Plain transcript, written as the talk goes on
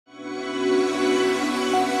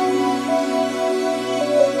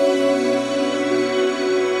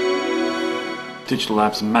Digital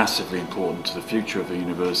labs are massively important to the future of the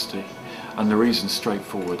university, and the reason's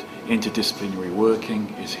straightforward. Interdisciplinary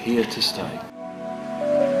working is here to stay.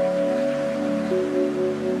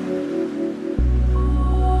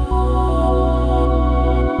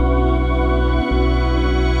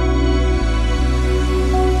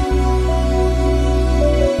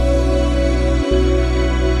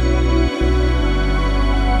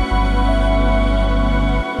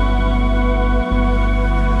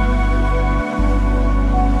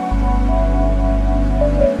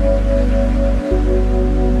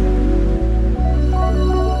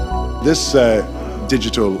 This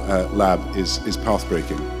digital lab is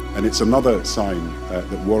path-breaking, and it's another sign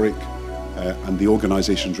that Warwick and the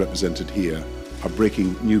organisations represented here are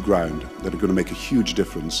breaking new ground that are going to make a huge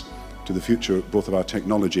difference to the future both of our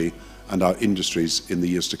technology and our industries in the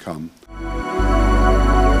years to come.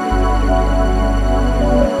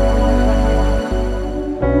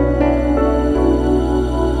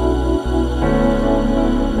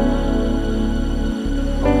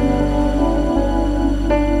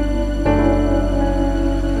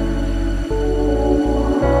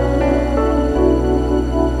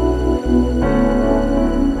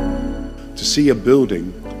 To see a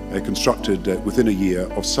building constructed within a year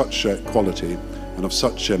of such quality and of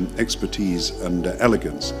such expertise and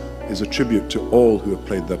elegance is a tribute to all who have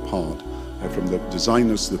played their part, from the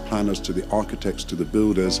designers to the planners to the architects to the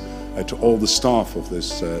builders to all the staff of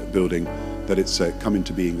this building, that it's come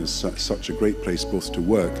into being as such a great place both to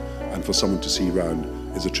work and for someone to see around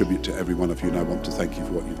is a tribute to every one of you, and I want to thank you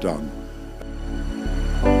for what you've done.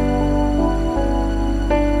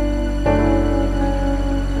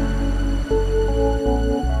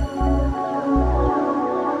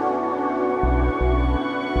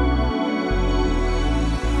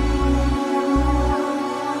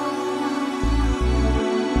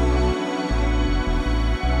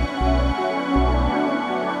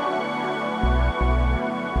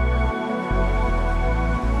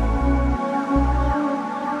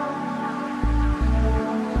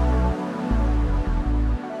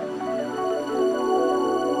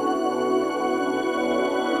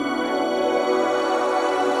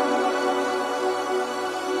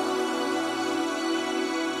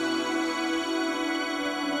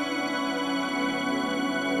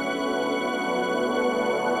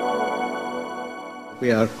 We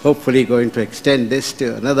are hopefully going to extend this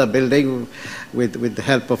to another building with the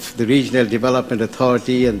help of the Regional Development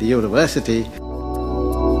Authority and the university.